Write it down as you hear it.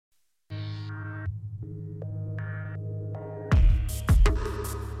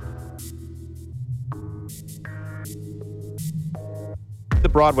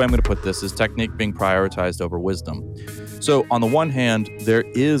broad way I'm going to put this is technique being prioritized over wisdom. So on the one hand, there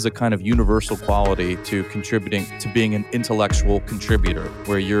is a kind of universal quality to contributing, to being an intellectual contributor,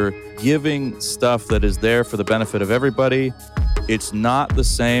 where you're giving stuff that is there for the benefit of everybody. It's not the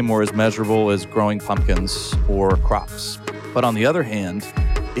same or as measurable as growing pumpkins or crops. But on the other hand,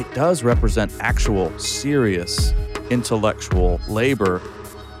 it does represent actual, serious intellectual labor.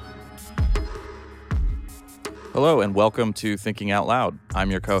 Hello, and welcome to Thinking Out Loud.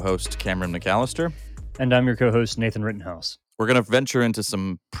 I'm your co-host, Cameron McAllister. And I'm your co-host, Nathan Rittenhouse. We're going to venture into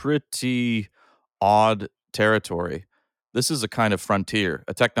some pretty odd territory. This is a kind of frontier,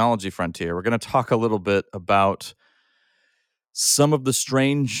 a technology frontier. We're going to talk a little bit about some of the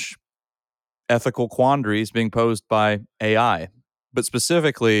strange ethical quandaries being posed by AI. But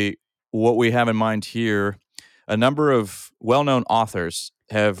specifically, what we have in mind here, a number of well-known authors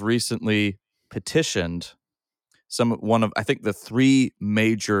have recently petitioned one of, I think, the three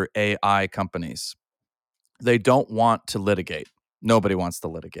major AI companies. They don't want to litigate. Nobody wants to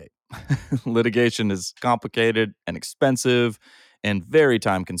litigate. Litigation is complicated and expensive and very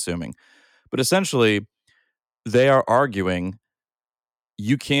time-consuming. But essentially, they are arguing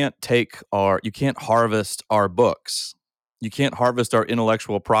you can't harvest our books. You can't harvest our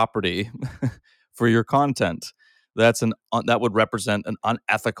intellectual property for your content. That would represent an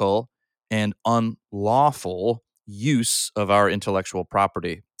unethical and unlawful use of our intellectual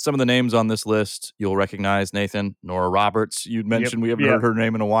property. Some of the names on this list you'll recognize, Nathan. Nora Roberts, you'd mentioned. We haven't heard her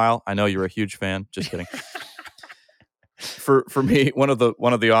name in a while. I know you're a huge fan. Just kidding. For me, one of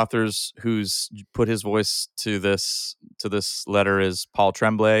the authors who's put his voice to this letter is Paul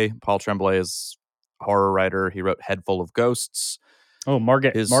Tremblay. Paul Tremblay is a horror writer. He wrote Head Full of Ghosts. Oh,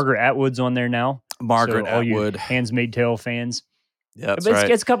 Margaret Atwood's on there now. Margaret all Atwood, you Handmaid's Tale fans. Yeah, that's right.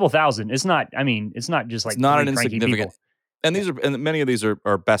 It's a couple thousand. It's not. I mean, it's not just like it's not an insignificant insignificant. And many of these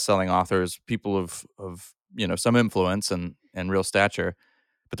are best-selling authors, people of some influence and real stature.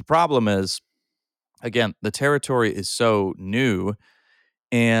 But the problem is, again, the territory is so new,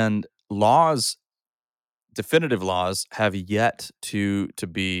 and definitive laws have yet to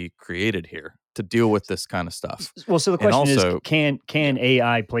be created here to deal with this kind of stuff. Well, so the question is, can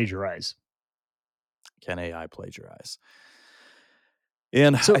AI plagiarize? Can AI plagiarize?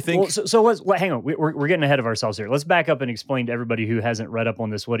 And so, I think let's hang on. We're getting ahead of ourselves here. Let's back up and explain to everybody who hasn't read up on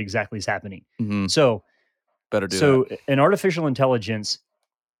this what exactly is happening. Mm-hmm. So, better do that. An artificial intelligence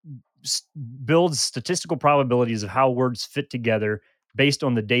builds statistical probabilities of how words fit together based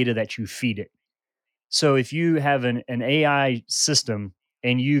on the data that you feed it. So, if you have an AI system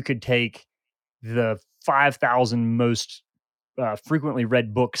and you could take the 5,000 most frequently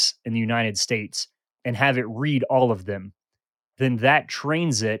read books in the United States and have it read all of them, then that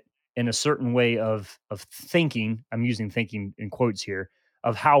trains it in a certain way of thinking. I'm using thinking in quotes here,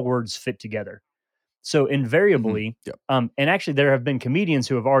 of how words fit together. So invariably, and actually there have been comedians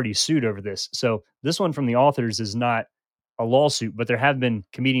who have already sued over this. So this one from the authors is not a lawsuit, but there have been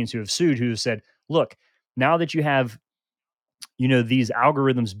comedians who have sued who have said, look, now that you have, these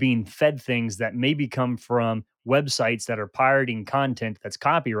algorithms being fed things that maybe come from websites that are pirating content that's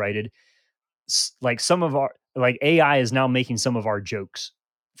copyrighted, like some of our, like AI is now making some of our jokes,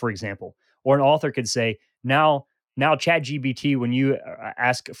 for example. Or an author could say, now ChatGPT, when you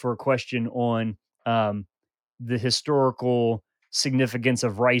ask for a question on the historical significance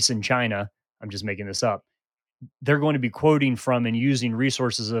of rice in China, I'm just making this up, they're going to be quoting from and using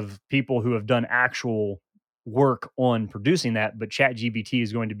resources of people who have done actual work on producing that, but ChatGPT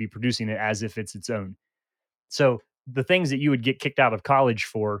is going to be producing it as if it's its own. So the things that you would get kicked out of college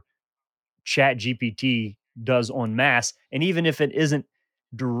for, ChatGPT does en masse. And even if it isn't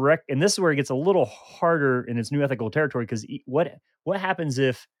direct, and this is where it gets a little harder in its new ethical territory, because what happens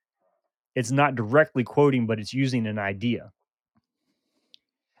if it's not directly quoting, but it's using an idea?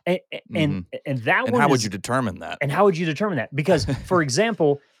 And how would you determine that? And how would you determine that? Because, for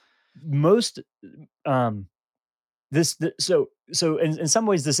example, most so in some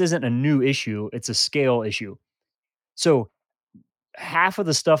ways this isn't a new issue; it's a scale issue. So half of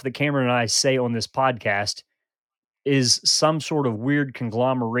the stuff that Cameron and I say on this podcast is some sort of weird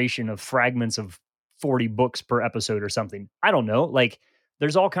conglomeration of fragments of 40 books per episode or something. I don't know. Like,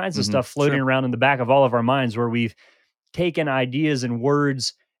 there's all kinds of stuff floating around in the back of all of our minds where we've taken ideas and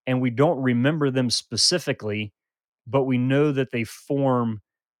words and we don't remember them specifically, but we know that they form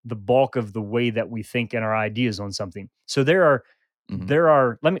the bulk of the way that we think in our ideas on something. So there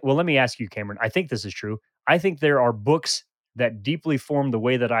are, let me ask you, Cameron, I think this is true. I think there are books that deeply form the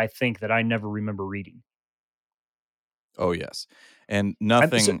way that I think that I never remember reading. Oh, yes. And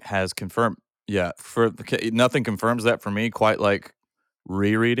nothing has confirmed. Yeah. Nothing confirms that for me quite like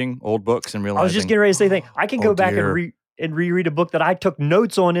rereading old books and I was just realizing, getting ready to say thing. I can oh go back and dear, reread a book that I took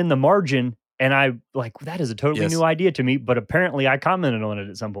notes on in the margin, and I like that is a totally new yes, idea to me. But apparently, I commented on it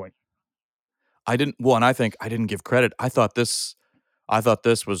at some point. I didn't. Well, and I think I didn't give credit. I thought this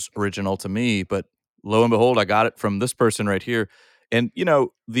was original to me, but lo and behold, I got it from this person right here. And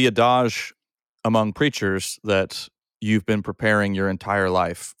the adage among preachers that you've been preparing your entire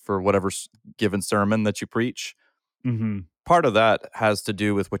life for whatever given sermon that you preach. Hmm. Part of that has to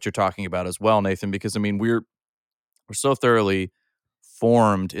do with what you're talking about as well, Nathan, because I mean, we're so thoroughly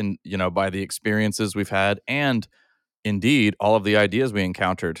formed in, by the experiences we've had and indeed all of the ideas we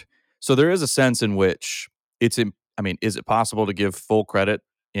encountered. So there is a sense in which I mean, is it possible to give full credit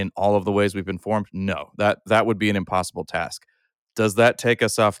in all of the ways we've been formed? No, that would be an impossible task. Does that take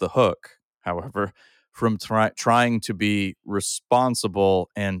us off the hook, however, from trying to be responsible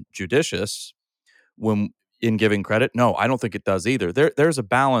and judicious when in giving credit? No, I don't think it does either. There's a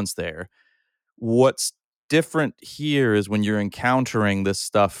balance there. What's different here is when you're encountering this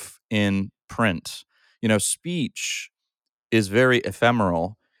stuff in print. Speech is very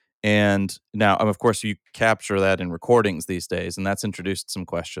ephemeral. And now, of course, you capture that in recordings these days, and that's introduced some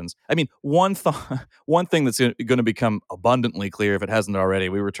questions. I mean, one thing that's going to become abundantly clear, if it hasn't already,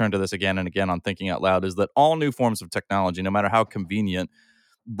 we return to this again and again on Thinking Out Loud, is that all new forms of technology, no matter how convenient,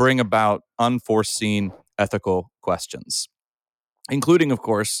 bring about unforeseen ethical questions, including, of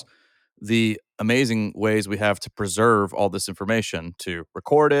course, the amazing ways we have to preserve all this information, to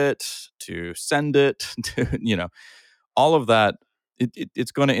record it, to send it, to, all of that.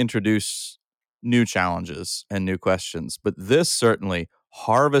 It's going to introduce new challenges and new questions. But this certainly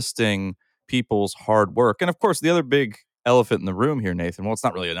harvesting people's hard work. And of course, the other big elephant in the room here, Nathan, well, it's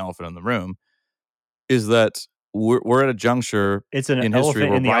not really an elephant in the room, is that we're at a juncture It's an in history elephant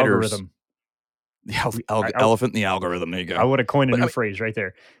where in the writers, algorithm. the We, I elephant in the algorithm, there you I go. would have coined a But I new mean, phrase right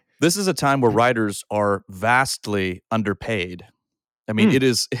there. this is a time where writers are vastly underpaid. I mean, Mm.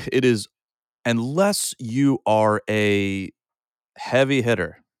 it is unless you are a heavy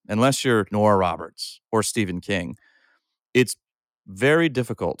hitter, unless you're Nora Roberts or Stephen King, it's very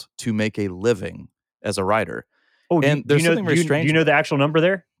difficult to make a living as a writer. Oh, And do you there's know something very do you strange know the actual number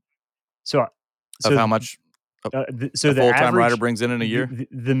there? So of so how much a, so a the full-time writer average brings in a year.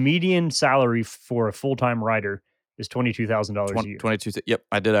 the median salary for a full time writer is $22,000 a 20, year. 22. Yep,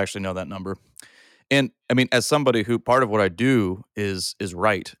 I did actually know that number. And I mean, as somebody who part of what I do is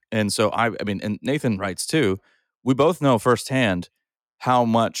write, and so I mean, and Nathan writes too. We both know firsthand how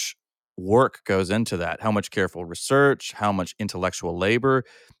much work goes into that, how much careful research, how much intellectual labor.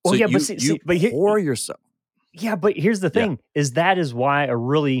 Well, So yeah, but you but here, pour yourself. yeah, but here's the Yeah, thing: is that is why a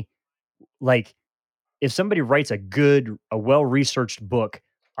really like if somebody writes a well researched book,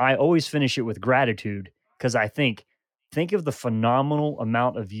 I always finish it with gratitude because I think of the phenomenal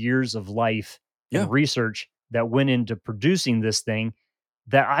amount of years of life yeah, and research that went into producing this thing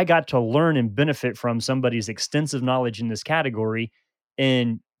that I got to learn and benefit from somebody's extensive knowledge in this category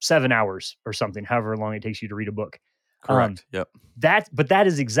in 7 hours or something, however long it takes you to read a book. Um, correct. Yep. that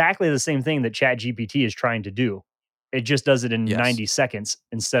is exactly the same thing that Chat GPT is trying to do. It just does it in Yes. 90 seconds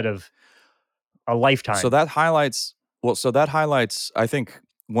instead of a So lifetime. that highlights. Well, so that highlights. I think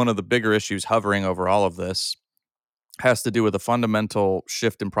one of the bigger issues hovering over all of this has to do with a fundamental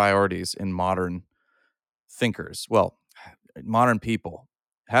shift in priorities in modern thinkers. Well, modern people.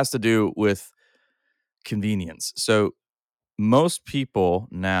 It has to do with convenience. So most people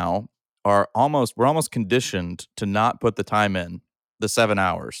now we're almost conditioned to not put the time in, the 7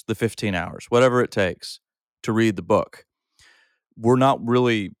 hours, the 15 hours, whatever it takes to read the book. We're not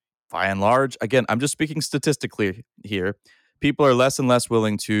really, by and large, again, I'm just speaking statistically here, people are less and less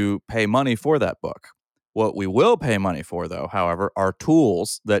willing to pay money for that book. What we will pay money for, though, however, are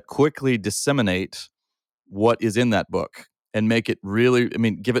tools that quickly disseminate what is in that book and make it really, I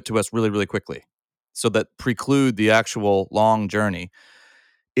mean, give it to us really, really quickly, so that preclude the actual long journey.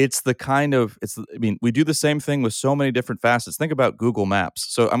 I mean, we do the same thing with so many different facets. Think about Google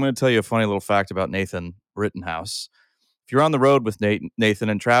Maps. So I'm going to tell you a funny little fact about Nathan Rittenhouse. If you're on the road with Nathan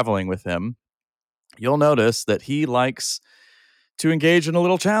and traveling with him, you'll notice that he likes to engage in a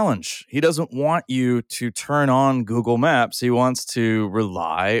little challenge. He doesn't want you to turn on Google Maps. He wants to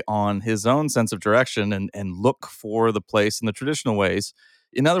rely on his own sense of direction and look for the place in the traditional ways.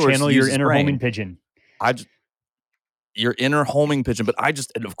 In other words, Channel use your his inner homing brain. pigeon. I just, your inner homing pigeon. But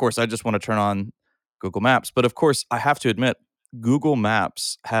and of course, I just want to turn on Google Maps. But of course, I have to admit, Google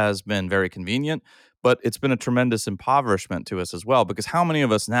Maps has been very convenient, but it's been a tremendous impoverishment to us as well. Because how many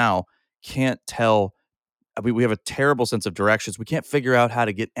of us now can't tell? We have a terrible sense of directions. We can't figure out how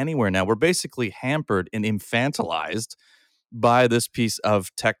to get anywhere now. We're basically hampered and infantilized by this piece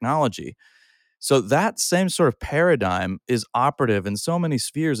of technology. So that same sort of paradigm is operative in so many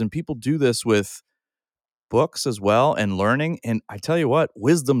spheres, and people do this with books as well and learning. And I tell you what,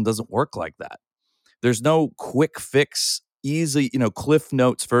 wisdom doesn't work like that. There's no quick fix, easy, Cliff's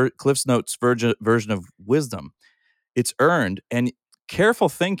Notes version of wisdom. It's earned, and careful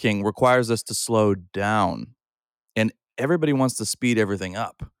thinking requires us to slow down. And everybody wants to speed everything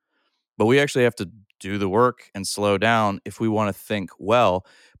up, but we actually have to do the work and slow down if we want to think well.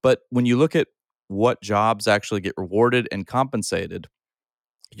 But when you look at what jobs actually get rewarded and compensated,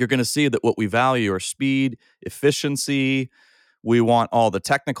 you're going to see that what we value are speed, efficiency. We want all the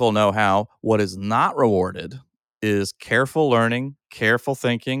technical know how. What is not rewarded is careful learning, careful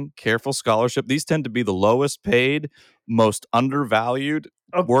thinking, careful scholarship. These tend to be the lowest paid, most undervalued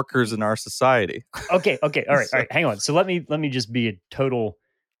Oh, workers in our society. okay, okay, all right, all So, right. Hang on. So let me just be a total.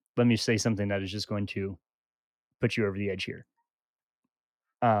 Let me say something that is just going to put you over the edge here.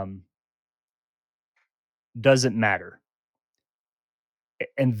 Um, does it matter?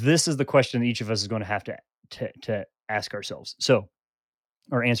 And this is the question that each of us is going to have to ask ourselves. So,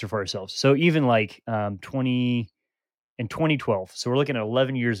 or answer for ourselves. So even like 2012. So we're looking at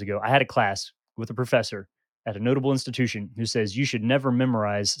 11 years ago. I had a class with a professor at a notable institution who says you should never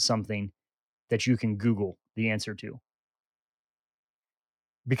memorize something that you can Google the answer to,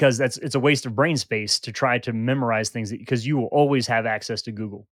 because it's a waste of brain space to try to memorize things because you will always have access to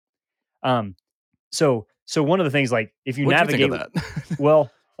Google. Um, so one of the things, like if you what do you think of navigate, that?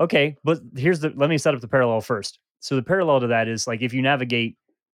 well, okay, but let me set up the parallel first. So the parallel to that is like if you navigate,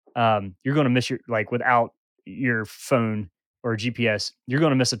 you're going to miss your, like without your phone or GPS, you're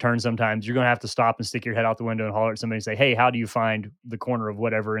going to miss a turn sometimes. You're going to have to stop and stick your head out the window and holler at somebody and say, "Hey, how do you find the corner of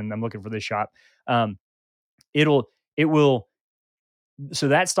whatever?" And I'm looking for this shop. Um, it will. So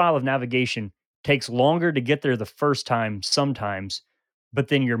that style of navigation takes longer to get there the first time sometimes, but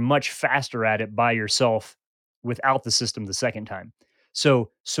then you're much faster at it by yourself without the system the second time.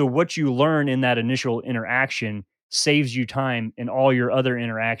 So what you learn in that initial interaction saves you time in all your other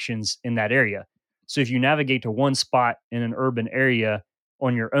interactions in that area. So if you navigate to one spot in an urban area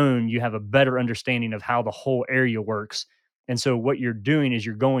on your own, you have a better understanding of how the whole area works. And so what you're doing is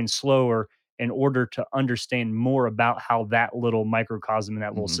you're going slower in order to understand more about how that little microcosm and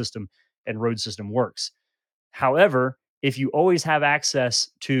that little Mhm. system and road system works. However, if you always have access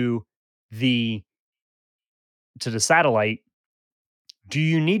the to the satellite, do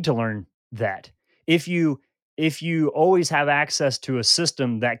you need to learn that? If you always have access to a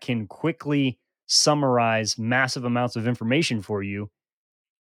system that can quickly summarize massive amounts of information for you,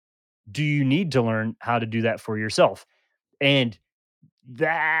 do you need to learn how to do that for yourself? And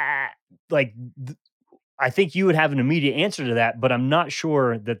that like I think you would have an immediate answer to that, but I'm not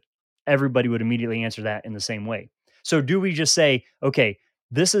sure that everybody would immediately answer that in the same way. So do we just say, okay,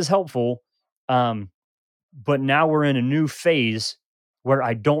 this is helpful, um, but now we're in a new phase where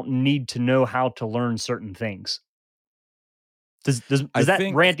I don't need to know how to learn certain things? I Does that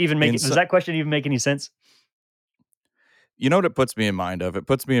think rant even make in it? Does so that question even make any sense? you know what it puts me in mind of? It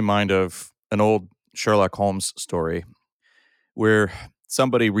puts me in mind of an old Sherlock Holmes story where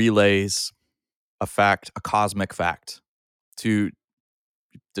somebody relays a fact, a cosmic fact, to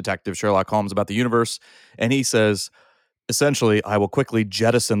Detective Sherlock Holmes about the universe. And he says, essentially, I will quickly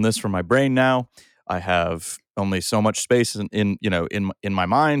jettison this from my brain now. I have only so much space in my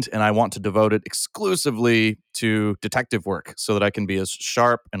mind, and I want to devote it exclusively to detective work so that I can be as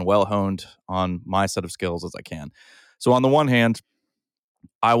sharp and well honed on my set of skills as I can. So on the one hand,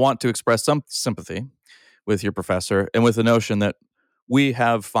 I want to express some sympathy with your professor and with the notion that we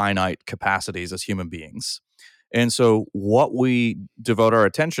have finite capacities as human beings. And so what we devote our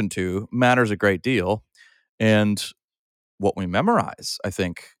attention to matters a great deal. And what we memorize, I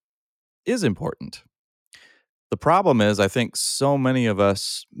think, is important. The problem is, I think so many of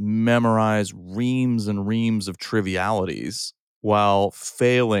us memorize reams and reams of trivialities while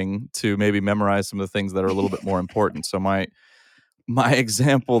failing to maybe memorize some of the things that are a little bit more important. So my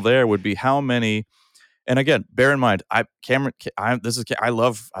example there would be how many. And again, bear in mind, I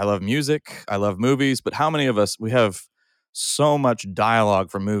love music, I love movies, but how many of us, we have so much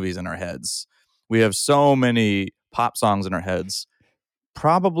dialogue from movies in our heads. We have so many pop songs in our heads.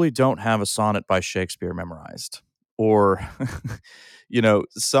 Probably don't have a sonnet by Shakespeare memorized, or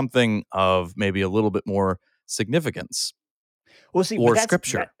something of maybe a little bit more significance, Well, see, or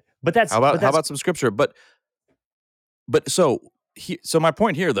scripture. but How that's about some scripture? So my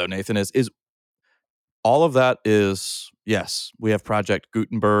point here, though, Nathan, is all of that is, yes, we have Project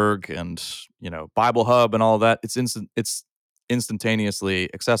Gutenberg and Bible Hub and all of that. It's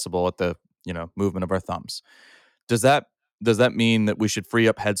instantaneously accessible at the movement of our thumbs. Does that does that mean that we should free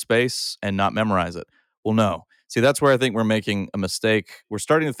up headspace and not memorize it? Well, no. See, that's where I think we're making a mistake. We're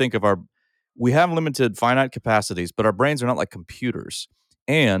starting to think of we have limited finite capacities, but our brains are not like computers.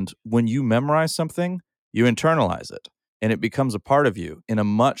 And when you memorize something, you internalize it and it becomes a part of you in a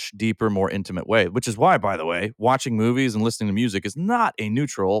much deeper, more intimate way, which is why, by the way, watching movies and listening to music is not a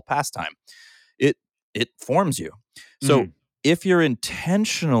neutral pastime. It it forms you. So Mhm. if you're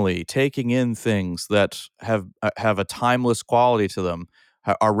intentionally taking in things that have a timeless quality to them,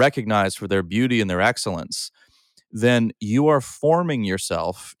 are recognized for their beauty and their excellence, then you are forming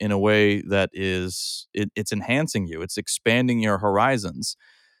yourself in a way that it's enhancing you. It's expanding your horizons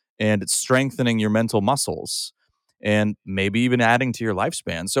and it's strengthening your mental muscles and maybe even adding to your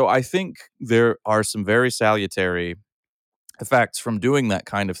lifespan. So I think there are some very salutary effects from doing that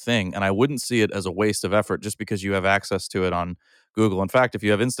kind of thing. And I wouldn't see it as a waste of effort just because you have access to it on Google. In fact, if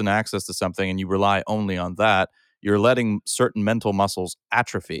you have instant access to something and you rely only on that, you're letting certain mental muscles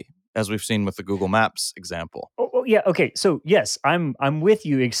atrophy, as we've seen with the Google Maps example. Oh, yeah, okay, so, yes, I'm with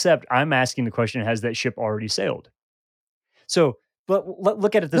you, except I'm asking the question, has that ship already sailed? So, but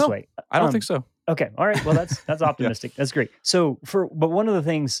look at it this No, way. I don't think so. Okay, all right. Well, that's Yeah. optimistic. That's great. But one of the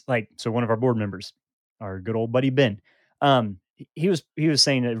things, like, so one of our board members, our good old buddy Ben, he was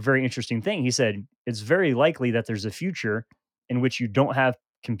saying a very interesting thing. He said it's very likely that there's a future in which you don't have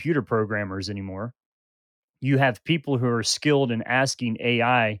computer programmers anymore. You have people who are skilled in asking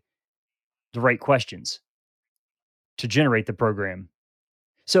AI the right questions to generate the program.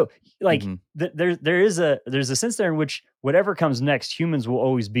 So, like, Hmm. there's a sense there in which whatever comes next, humans will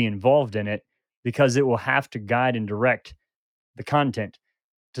always be involved in it because it will have to guide and direct the content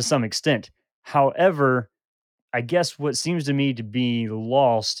to some extent. However, I guess what seems to me to be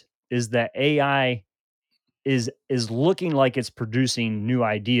lost is that AI is looking like it's producing new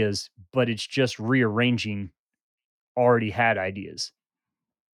ideas, but it's just rearranging already had ideas.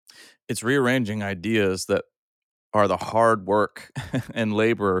 It's rearranging ideas that are the hard work and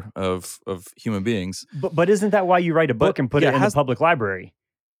labor of human beings. But isn't that why you write a But book and put yeah, it it in the has. public library?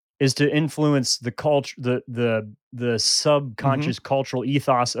 Is to influence the culture, the Hmm. subconscious cultural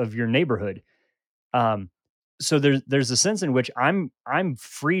ethos of your neighborhood. Um, so there's a sense in which I'm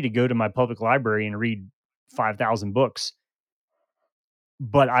free to go to my public library and read 5,000 books,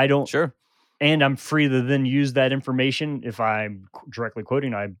 but I don't, Sure. and I'm free to then use that information if I'm directly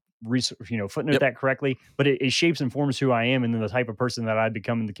quoting. I footnote Yep. that correctly, but it shapes and forms who I am and then the type of person that I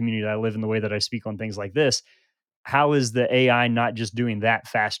become in the community that I live in, the way that I speak on things like this. How is the AI not just doing that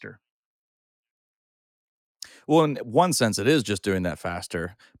faster? Well, in one sense, it is just doing that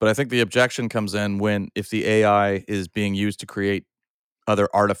faster. But I think the objection comes in when if the AI is being used to create other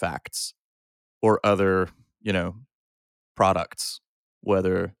artifacts or other, you know, products,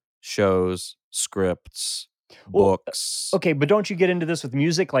 whether shows, scripts, Well, books. okay, but don't you get into this with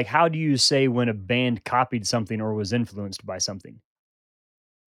music? Like, how do you say when a band copied something or was influenced by something?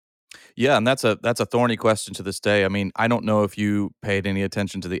 Yeah, and that's a thorny question to this day. I mean, I don't know if you paid any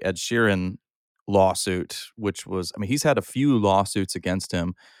attention to the Ed Sheeran lawsuit, which was, I mean, he's had a few lawsuits against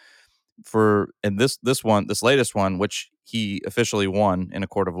him and this latest one, which he officially won in a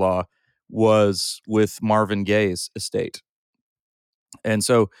court of law, was with Marvin Gaye's estate. And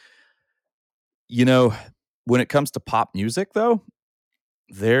so, you know, when it comes to pop music though,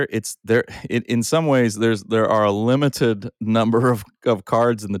 in some ways there are a limited number of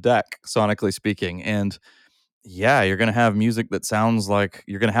cards in the deck, sonically speaking. And yeah, you're gonna have music that sounds like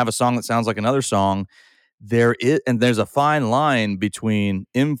you're gonna have a song that sounds like another song. There's a fine line between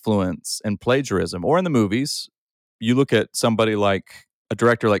influence and plagiarism. Or in the movies, you look at somebody like a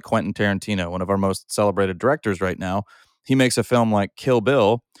director like Quentin Tarantino, one of our most celebrated directors right now. He makes a film like Kill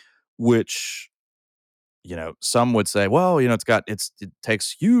Bill, which, some would say, well, it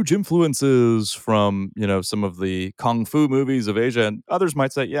takes huge influences from, some of the kung fu movies of Asia, and others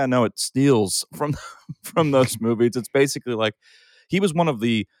might say, yeah, no, it steals from from those movies. It's basically like he was one of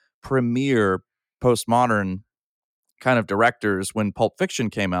the premier postmodern kind of directors when Pulp Fiction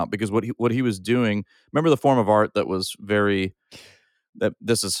came out, because what he was doing, remember the form of art that was very, that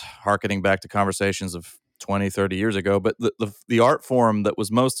this is harkening back to conversations of 20, 30 years ago, but the art form that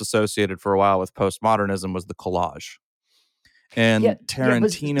was most associated for a while with postmodernism was the collage. Yeah, And yeah, but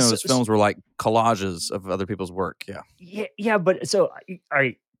Tarantino's films were like collages of other people's work. Yeah. yeah, yeah, but so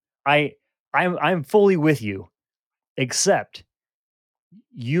I I'm fully with you, except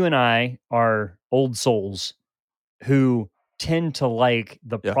you and I are old souls who tend to like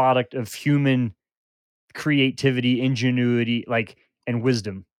the Yeah. product of human creativity, ingenuity, like, and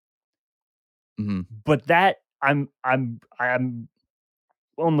wisdom. Hmm. But that I'm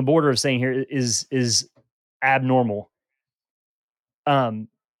on the border of saying here is abnormal. Um,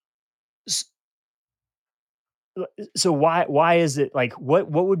 s- so why is it like what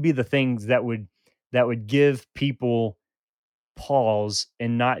would be the things that would give people pause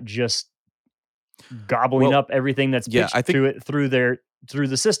and not just gobbling Well, up everything that's yeah, I pitched think to it through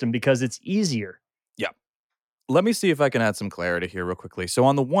the system because it's easier. yeah. Let me see if I can add some clarity here real quickly. So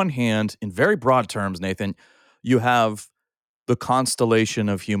on the one hand, in very broad terms, Nathan, you have the constellation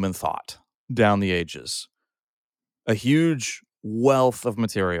of human thought down the ages. A huge wealth of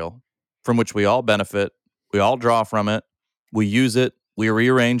material from which we all benefit. We all draw from it. We use it. We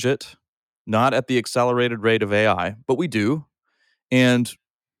rearrange it, not at the accelerated rate of AI, but we do. And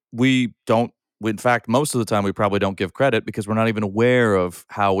we don't, in fact, most of the time, we probably don't give credit because we're not even aware of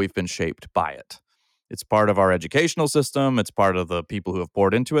how we've been shaped by it. It's part of our educational system, it's part of the people who have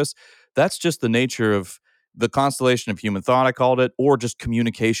poured into us. That's just the nature of the constellation of human thought, I called it, or just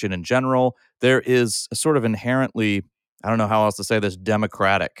communication in general. There is a sort of inherently, I don't know how else to say this,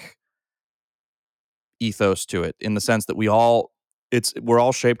 democratic ethos to it in the sense that we're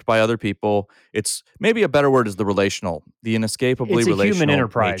all shaped by other people. It's maybe a better word is the relational, the inescapably It's a human relational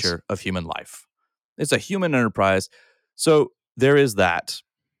enterprise. nature of human life. It's a human enterprise. So there is that.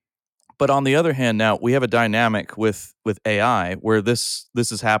 But on the other hand, now we have a dynamic with AI where this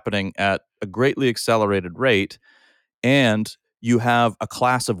is happening at a greatly accelerated rate, and you have a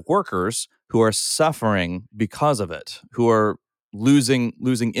class of workers who are suffering because of it, who are losing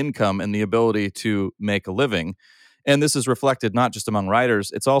income and the ability to make a living. And this is reflected not just among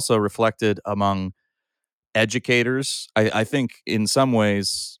writers, it's also reflected among educators. I think in some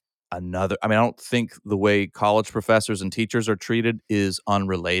ways, I mean, I don't think the way college professors and teachers are treated is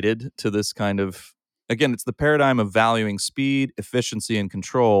unrelated to this kind of, again, it's the paradigm of valuing speed, efficiency, and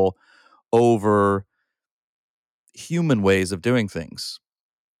control over human ways of doing things.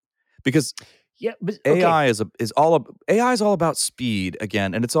 Because Yeah, but okay. AI AI is all about speed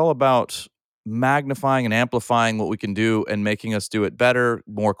again, and it's all about magnifying and amplifying what we can do and making us do it better,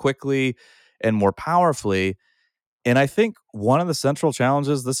 more quickly, and more powerfully. And I think one of the central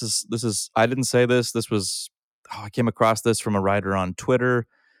challenges, this is I didn't say this. This was I came across this from a writer on Twitter,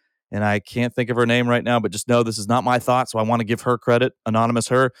 and I can't think of her name right now, but just know this is not my thought, so I want to give her credit, anonymous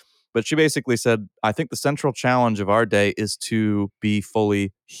her. But she basically said, I think the central challenge of our day is to be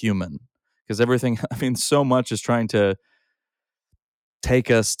fully human. Because everything, I mean, so much is trying to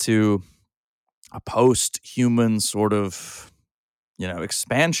take us to a post-human sort of,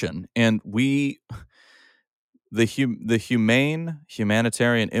 expansion. And the humane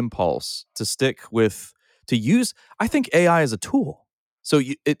humanitarian impulse to stick with to use I think AI as a tool. So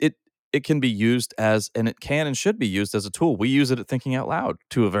it can be used as and it can and should be used as a tool. We use it at thinking out loud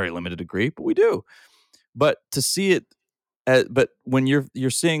to a very limited degree, but we do. But to see it but when you're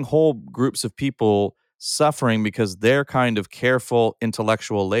seeing whole groups of people suffering because their kind of careful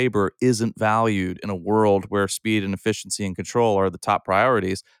intellectual labor isn't valued in a world where speed and efficiency and control are the top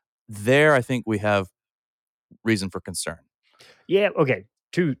priorities, there I think we have reason for concern. Yeah, okay.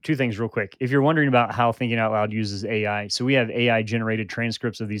 Two things real quick. If you're wondering about how Thinking Out Loud uses AI, so we have AI generated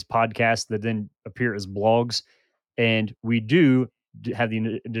transcripts of these podcasts that then appear as blogs, and we have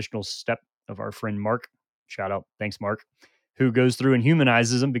the additional step of our friend Mark. Shout out, thanks Mark, who goes through and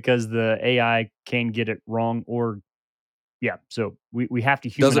humanizes them because the AI can get it wrong or yeah. So we have to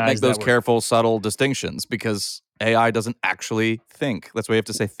Doesn't make humanize those that word. careful, subtle distinctions because AI doesn't actually think. That's why you have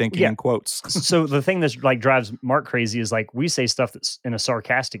to say thinking Yeah. in quotes. So the thing that's like drives Mark crazy is like we say stuff that's in a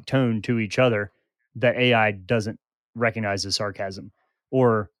sarcastic tone to each other that AI doesn't recognize as sarcasm,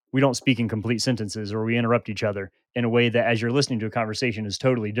 or we don't speak in complete sentences, or we interrupt each other in a way that, as you're listening to a conversation, is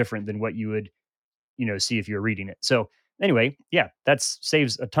totally different than what you would, see if you're reading it. So anyway, yeah, that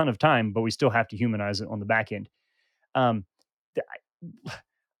saves a ton of time, but we still have to humanize it on the back end. Um, th-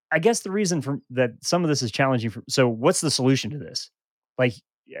 I guess the reason for that some of this is challenging. So, what's the solution to this? Like,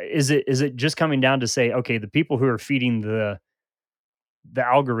 is it just coming down to say, okay, the people who are feeding the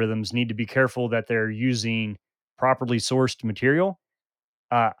algorithms need to be careful that they're using properly sourced material?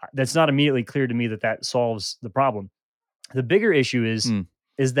 That's not immediately clear to me that that solves the problem. The bigger issue Hmm.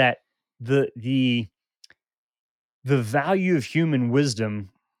 is that the the value of human wisdom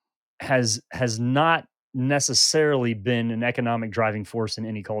has not necessarily been an economic driving force in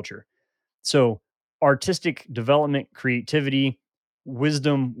any culture. So, artistic development, creativity,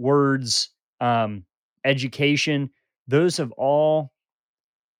 wisdom, words, um, education, those have all,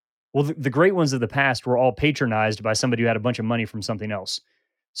 well, the great ones of the past were all patronized by somebody who had a bunch of money from something else.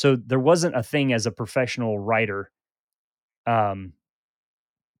 So, there wasn't a thing as a professional writer, um,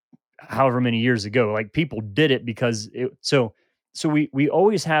 however many years ago. Like people did it because so we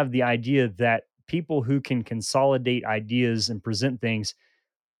always have the idea that people who can consolidate ideas and present things,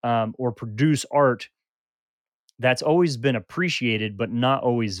 or produce art, that's always been appreciated, but not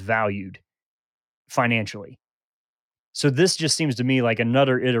always valued financially. So this just seems to me like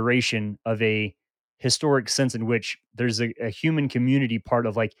another iteration of a historic sense in which there's a human community part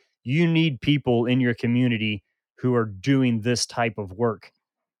of like, you need people in your community who are doing this type of work,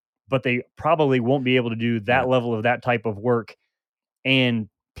 but they probably won't be able to do that Right. level of that type of work and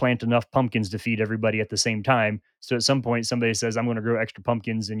plant enough pumpkins to feed everybody at the same time. So at some point, somebody says, "I'm going to grow extra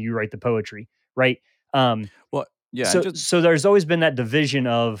pumpkins," and you write the poetry, right? Um, Well, yeah, and so just so there's always been that division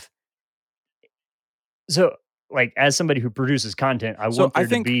of, so, like, as somebody who produces content, I so want I there to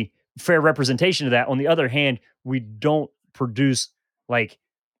think be fair representation of that. On the other hand, we don't produce, like,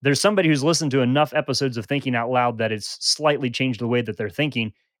 there's somebody who's listened to enough episodes of Thinking Out Loud that it's slightly changed the way that they're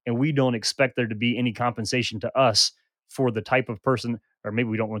thinking, and we don't expect there to be any compensation to us for the type of person, or maybe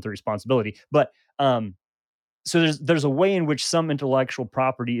we don't want the responsibility. But so there's a way in which some intellectual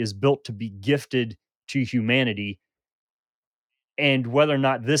property is built to be gifted to humanity, and whether or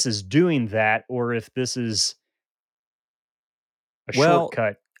not this is doing that, or if this is a well,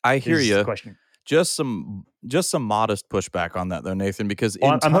 shortcut, I hear is the you. question. Just some modest pushback on that though, Nathan, because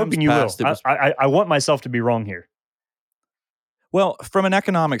Well, in I'm times hoping you will. past it was I want myself to be wrong here. well, from an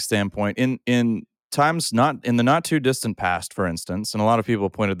economic standpoint, in times not in the not too distant past, for instance, and a lot of people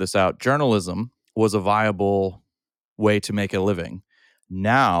pointed this out, journalism was a viable way to make a living.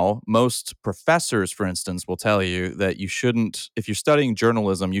 Now, most professors, for instance, will tell you that you shouldn't, if you're studying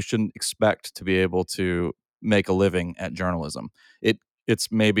journalism, you shouldn't expect to be able to make a living at journalism. It it's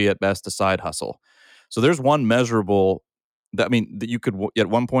maybe at best a side hustle. So there's one measurable that I mean that you could at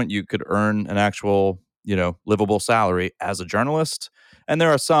one point you could earn an actual livable salary as a journalist, and there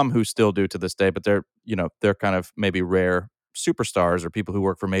are some who still do to this day, but they're kind of maybe rare superstars or people who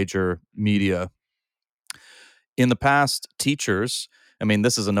work for major Mhm. media. In the past, teachers, I mean,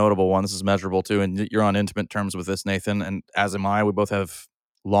 this is a notable one. This is measurable too, and you're on intimate terms with this, Nathan, and as am I. We both have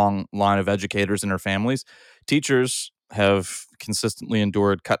long line of educators in our families. Teachers have consistently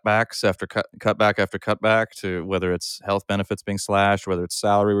endured cutbacks after cutback after cutback, to whether it's health benefits being slashed, whether it's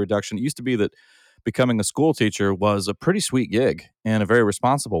salary reduction. It used to be that becoming a school teacher was a pretty sweet gig and a very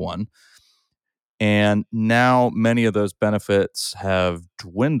responsible one. And now many of those benefits have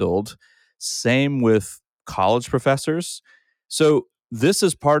dwindled. Same with college professors. So this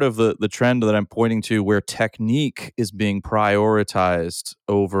is part of the trend that I'm pointing to, where technique is being prioritized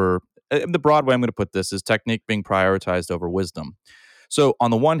over the broad way I'm going to put this is technique being prioritized over wisdom. So on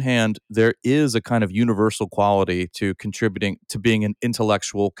the one hand, there is a kind of universal quality to contributing, to being an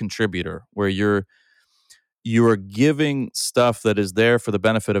intellectual contributor, where you're giving stuff that is there for the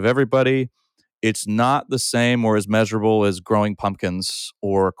benefit of everybody. It's not the same or as measurable as growing pumpkins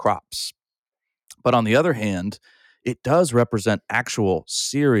or crops. But on the other hand, it does represent actual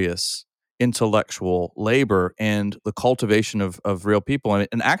serious intellectual labor and the cultivation of real people. And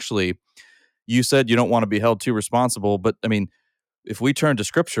actually, you said you don't want to be held too responsible. But I mean, if we turn to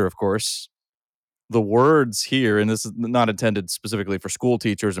scripture, of course, the words here, and this is not intended specifically for school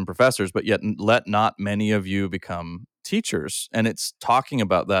teachers and professors, but yet let not many of you become teachers. And it's talking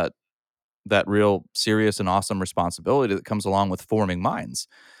about that real serious and awesome responsibility that comes along with forming minds.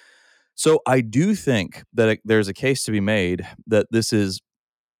 So I do think that there's a case to be made that this is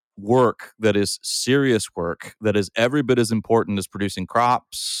work that is serious work that is every bit as important as producing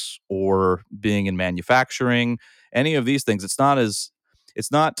crops or being in manufacturing. Any of these things, it's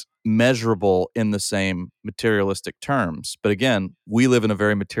not measurable in the same materialistic terms. But again, we live in a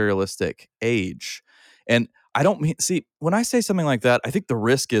very materialistic age. And I don't mean, see, when I say something like that, I think the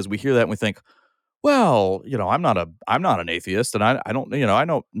risk is we hear that and we think, well, I'm not an atheist, and I don't I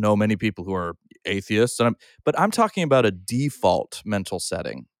don't know many people who are atheists, but I'm talking about a default mental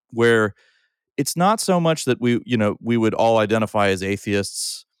setting where it's not so much that we would all identify as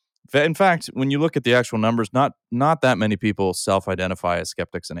atheists. In fact, when you look at the actual numbers, not that many people self-identify as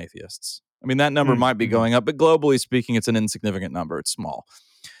skeptics and atheists. I mean, that number might be Mm-hmm. going up, but globally speaking, it's an insignificant number. It's small.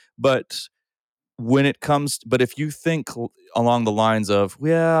 But but if you think along the lines of,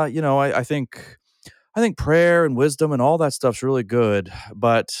 yeah, I think prayer and wisdom and all that stuff's really good,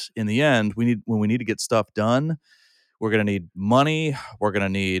 but in the end, when we need to get stuff done, we're going to need money, we're going to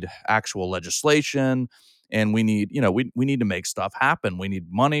need actual legislation, and we need to make stuff happen. We need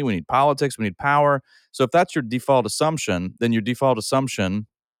money, we need politics, we need power. So if that's your default assumption, then your default assumption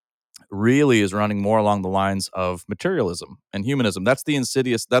really is running more along the lines of materialism and humanism. That's the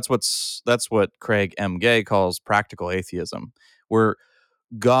insidious. That's what Craig M. Gay calls practical atheism, where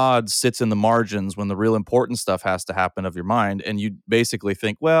God sits in the margins when the real important stuff has to happen of your mind, and you basically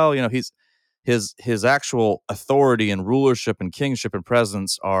think, well, his actual authority and rulership and kingship and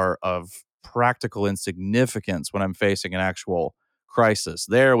presence are of practical insignificance when I'm facing an actual crisis.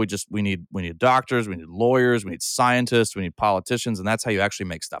 There, we need doctors, we need lawyers, we need scientists, we need politicians, and that's how you actually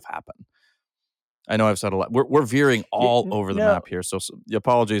make stuff happen. I know I've said a lot. We're veering all over the No, map here, so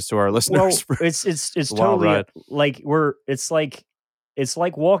apologies to our listeners well, for it's the wild totally ride. like it's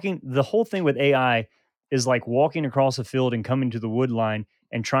like walking. The whole thing with AI is like walking across a field and coming to the wood line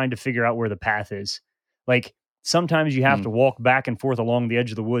and trying to figure out where the path is. Like sometimes you have Mm, to walk back and forth along the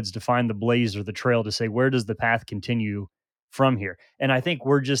edge of the woods to find the blaze or the trail to say where does the path continue from here. And I think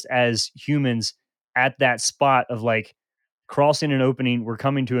we're just as humans at that spot of like crossing an opening, we're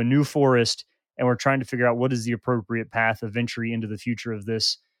coming to a new forest, and we're trying to figure out what is the appropriate path of entry into the future of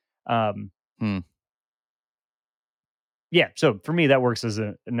this. Um, mm, yeah, so for me that works as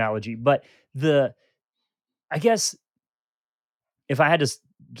an analogy. But the I guess if I had to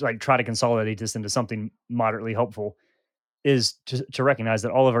like try to consolidate this into something moderately helpful, is to recognize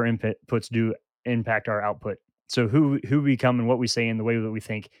that all of our inputs do impact our output. So who we become and what we say and the way that we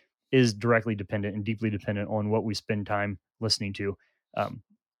think is directly dependent and deeply dependent on what we spend time listening to. Um,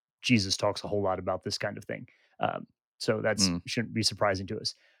 Jesus talks a whole lot about this kind of thing. Um, so that's mm, shouldn't be surprising to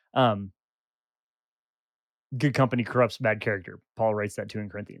us. Um, good company corrupts bad character. Paul writes that too in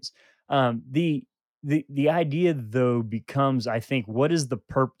Corinthians. The idea though becomes, I think, what is the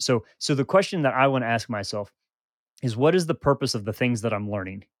purpose? So the question that I want to ask myself is, what is the purpose of the things that I'm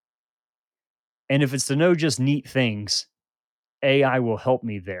learning? And if it's to know just neat things, AI will help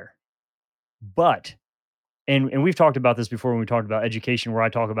me there. But and we've talked about this before when we talked about education, where I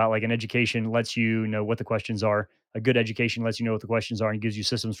talk about like an education lets you know what the questions are. A good education lets you know what the questions are and gives you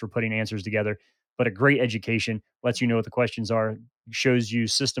systems for putting answers together. But a great education lets you know what the questions are, shows you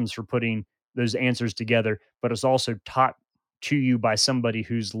systems for putting those answers together, but it's also taught to you by somebody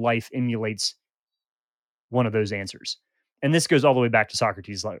whose life emulates one of those answers. And this goes all the way back to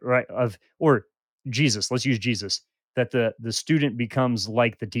Socrates, like right of or Jesus. Let's use Jesus. That the student becomes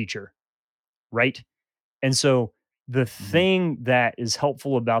like the teacher, right? And so the mhm, thing that is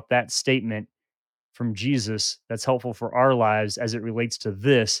helpful about that statement from Jesus that's helpful for our lives as it relates to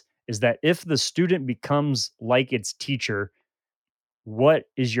this is that if the student becomes like its teacher, what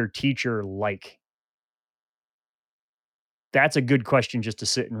is your teacher like? That's a good question just to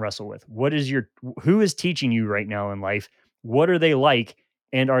sit and wrestle with. What is your who is teaching you right now in life? What are they like?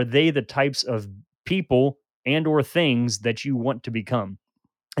 And are they the types of people and or things that you want to become?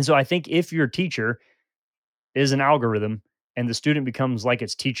 And so I think if your teacher is an algorithm and the student becomes like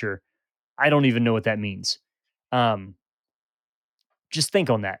its teacher, I don't even know what that means. Um, just think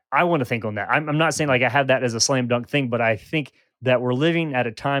on that. I want to think on that. I'm not saying mhm, like I have that as a slam dunk thing, but I think that we're living at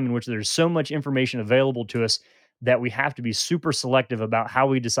a time in which there's so much information available to us that we have to be super selective about how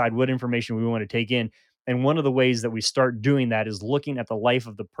we decide what information we want to take in. And one of the ways that we start doing that is looking at the life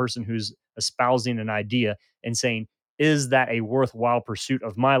of the person who's espousing an idea and saying, is that a worthwhile pursuit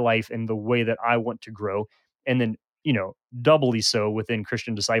of my life and the way that I want to grow? And then, doubly so within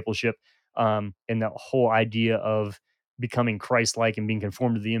Christian discipleship, and that whole idea of becoming Christ-like and being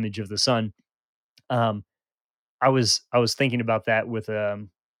conformed to the image of the Son. Um, I was thinking about that with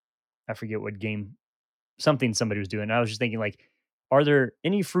I forget what game, something somebody was doing. I was just thinking like, are there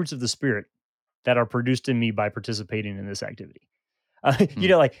any fruits of the spirit that are produced in me by participating in this activity?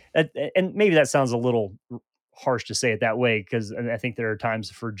 mm, Like, and maybe that sounds a little harsh to say it that way because I think there are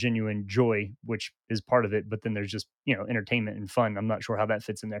times for genuine joy, which is part of it. But then there's just entertainment and fun. I'm not sure how that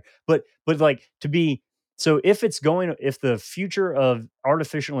fits in there, but like to be so if the future of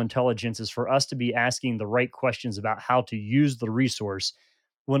artificial intelligence is for us to be asking the right questions about how to use the resource,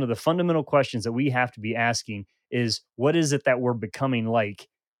 one of the fundamental questions that we have to be asking is what is it that we're becoming like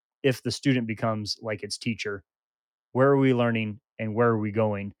if the student becomes like its teacher? Where are we learning and where are we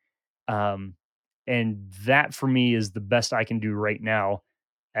going? Um, and that for me is the best I can do right now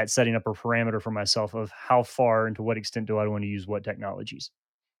at setting up a parameter for myself of how far and to what extent do I want to use what technologies.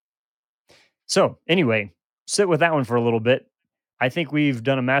 So, anyway, sit with that one for a little bit. I think we've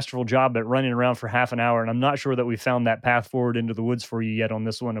done a masterful job at running around for half an hour, and I'm not sure that we found that path forward into the woods for you yet on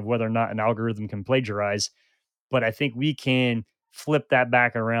this one of whether or not an algorithm can plagiarize. But I think we can flip that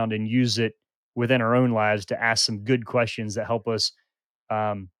back around and use it within our own lives to ask some good questions that help us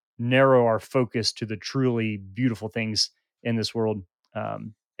um, narrow our focus to the truly beautiful things in this world.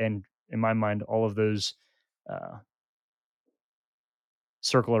 And in my mind, all of those uh,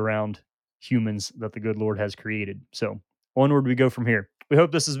 circle around humans that the good Lord has created. So onward we go from here. We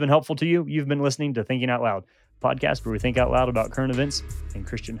hope this has been helpful to you. You've been listening to Thinking Out Loud, podcast where we think out loud about current events and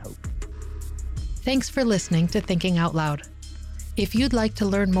Christian hope. Thanks for listening to Thinking Out Loud. If you'd like to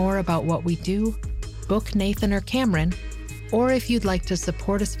learn more about what we do, book Nathan or Cameron, or if you'd like to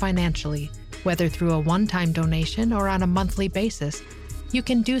support us financially, whether through a one-time donation or on a monthly basis, you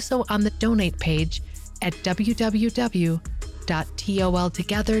can do so on the donate page at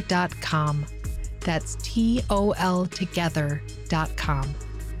www.toltogether.com. That's toltogether.com.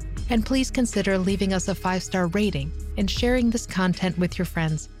 And please consider leaving us a 5-star rating and sharing this content with your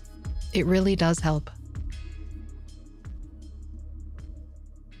friends. It really does help.